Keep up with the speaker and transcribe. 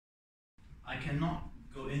I cannot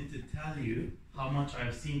go in to tell you how much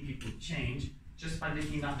I've seen people change just by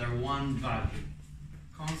looking at their one value.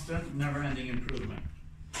 Constant, never-ending improvement.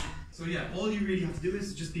 So yeah, all you really have to do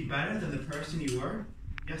is just be better than the person you were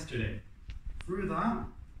yesterday. Through that,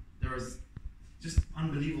 there's just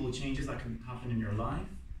unbelievable changes that can happen in your life.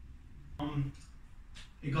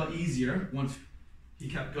 It got easier once he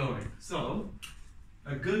kept going. So,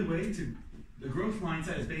 a good way to, the growth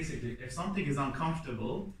mindset is basically, if something is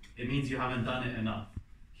uncomfortable, it means you haven't done it enough.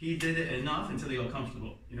 He did it enough until he got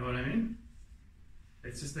comfortable. You know what I mean?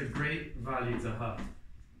 It's just a great value to have.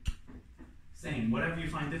 Same, whatever you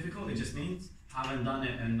find difficult, it just means haven't done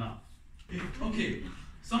it enough. Okay,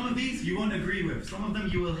 some of these you won't agree with, some of them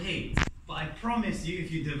you will hate. But I promise you,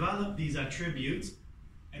 if you develop these attributes,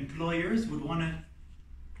 employers would want to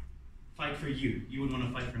fight for you. You would want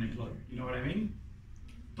to fight for an employer. You know what I mean?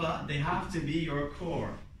 But they have to be your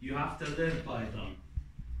core. You have to live by them.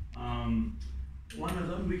 One of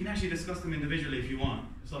them, we can actually discuss them individually if you want.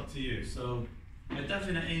 It's up to you. So, a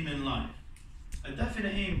definite aim in life. A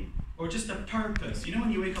definite aim, or just a purpose. You know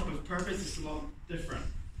when you wake up with purpose, it's a lot different.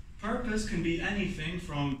 Purpose can be anything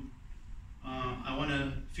from I want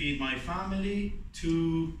to feed my family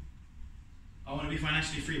to I want to be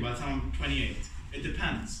financially free by the time I'm 28. It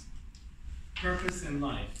depends. Purpose in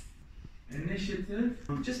life. Initiative.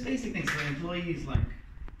 Just basic things for employees like,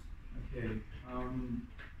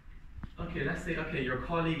 okay, let's say, your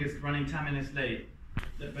colleague is running 10 minutes late,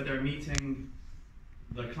 but they're meeting,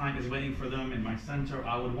 the client is waiting for them in my center.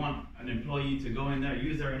 I would want an employee to go in there,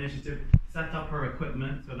 use their initiative, set up her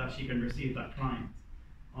equipment so that she can receive that client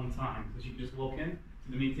on time. So she can just walk in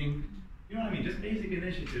to the meeting. You know what I mean? Just basic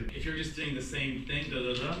initiative. If you're just doing the same thing,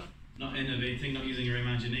 not innovating, not using your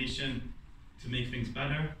imagination to make things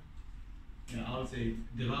better, I would say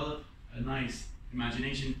develop a nice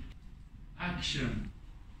imagination. Action.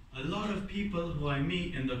 A lot of people who I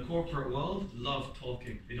meet in the corporate world love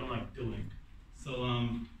talking. They don't like doing. So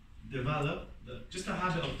develop just a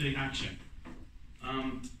habit of doing action.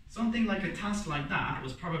 Something like a task like that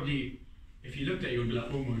was probably, if you looked at it, you would be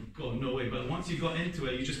like, oh my God, no way. But once you got into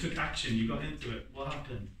it, you just took action, you got into it. What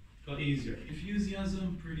happened? Got easier.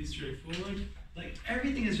 Enthusiasm, pretty straightforward. Like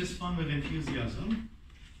everything is just fun with enthusiasm.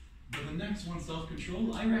 But the next one,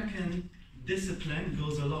 self-control, I reckon discipline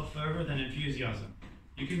goes a lot further than enthusiasm.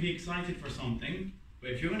 You can be excited for something,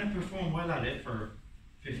 but if you're going to perform well at it for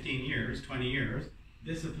 15 years, 20 years,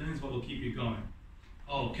 discipline is what will keep you going.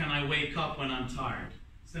 Oh, can I wake up when I'm tired?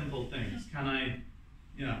 Simple things. Can I,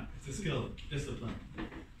 it's a skill, discipline.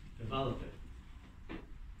 Develop it.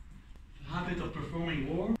 The habit of performing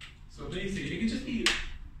more. So basically, it can just be,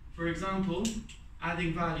 for example,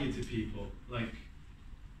 adding value to people. Like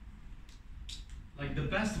the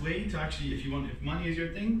best way to actually, if money is your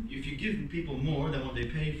thing, if you give people more than what they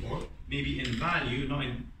pay for, maybe in value, not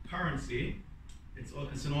in currency, it's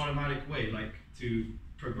an automatic way, to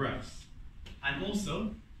progress. And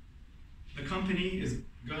also, the company is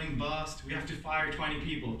going bust, we have to fire 20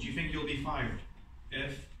 people. Do you think you'll be fired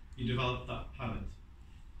if you develop that habit?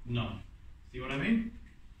 No. See what I mean?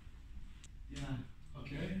 Yeah,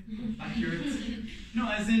 okay. Accurate. No,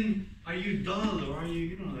 as in, are you dull or are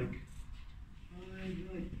you,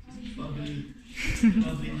 bubbly,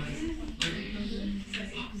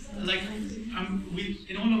 we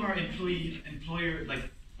in all of our employer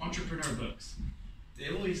entrepreneur books, they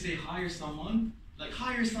always say hire someone,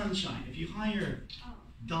 hire sunshine. If you hire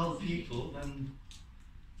dull people, then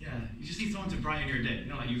you just need someone to brighten your day.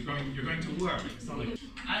 You're going to work. It's not like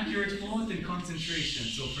accurate thought and concentration.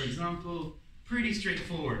 So for example, pretty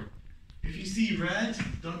straightforward. If you see red,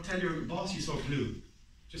 don't tell your boss you saw blue.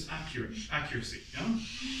 Just accuracy,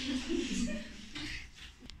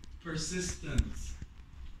 Persistence.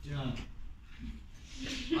 Yeah.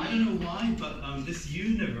 I don't know why, but this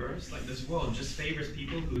universe, this world, just favors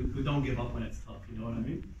people who don't give up when it's tough, you know what I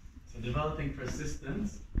mean? So developing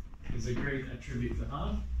persistence is a great attribute to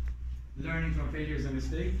have. Learning from failures and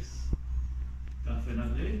mistakes,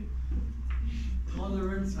 definitely.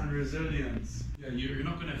 Tolerance and resilience. Yeah, you're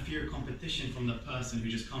not going to fear competition from the person who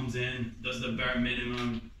just comes in, does the bare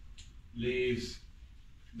minimum, leaves,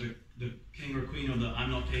 the king or queen of the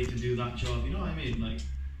I'm not paid to do that job. You know what I mean?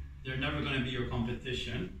 They're never going to be your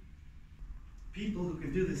competition. People who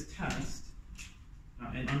can do this test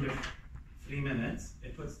in under 3 minutes,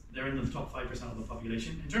 they're in the top 5% of the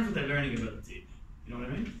population in terms of their learning ability. You know what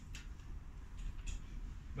I mean?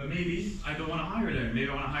 But maybe I don't want to hire them. Maybe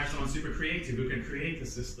I want to hire someone super creative who can create a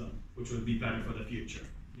system which would be better for the future.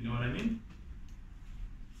 You know what I mean?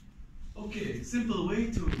 Okay, simple way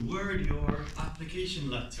to word your application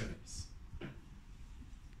letters.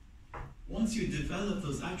 once you develop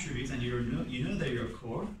those attributes and you know they're your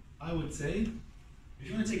core, I would say, if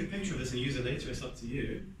you want to take a picture of this and use it later, it's up to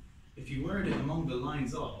you. If you word it along the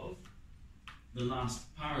lines of the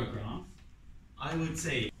last paragraph, I would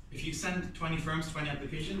say, if you send 20 firms, 20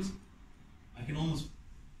 applications, I can almost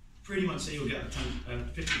pretty much say you'll get a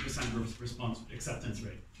 50% response acceptance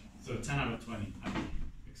rate. So 10 out of 20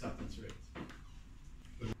 acceptance rate.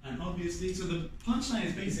 And obviously, so the punchline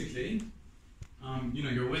is basically,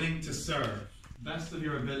 you're willing to serve, best of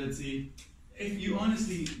your ability. If you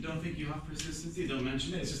honestly don't think you have persistency, don't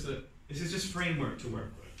mention it. This is just framework to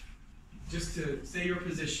work with. Just to say your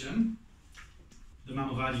position, the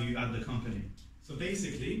amount of value you add the company. So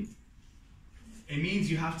basically, it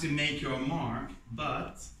means you have to make your mark,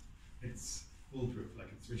 but it's foolproof,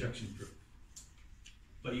 like it's rejection proof.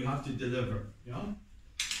 But you have to deliver, yeah?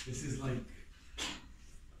 This is like,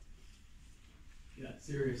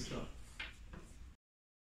 serious stuff.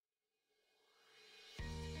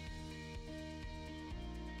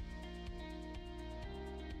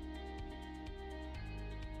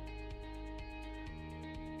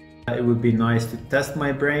 It would be nice to test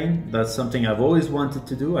my brain. That's something I've always wanted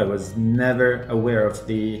to do. I was never aware of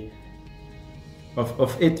it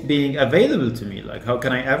being available to me. Like, how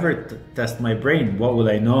can I ever test my brain? What will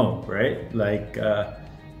I know, right? Like,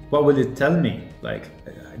 what will it tell me? Like,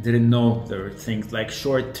 I didn't know there were things like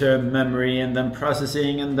short-term memory and then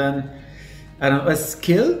processing and then, I don't know, a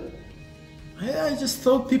skill. I just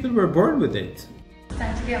thought people were born with it. It's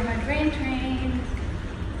time to get my brain trained.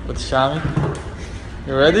 With Shammi?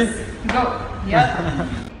 You ready? Go.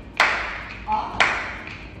 Yeah.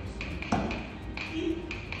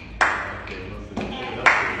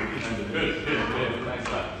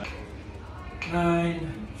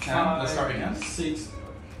 9, 10. Let's start again. 6,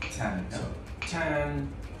 10. so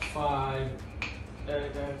 10, 5,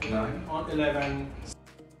 9, 11.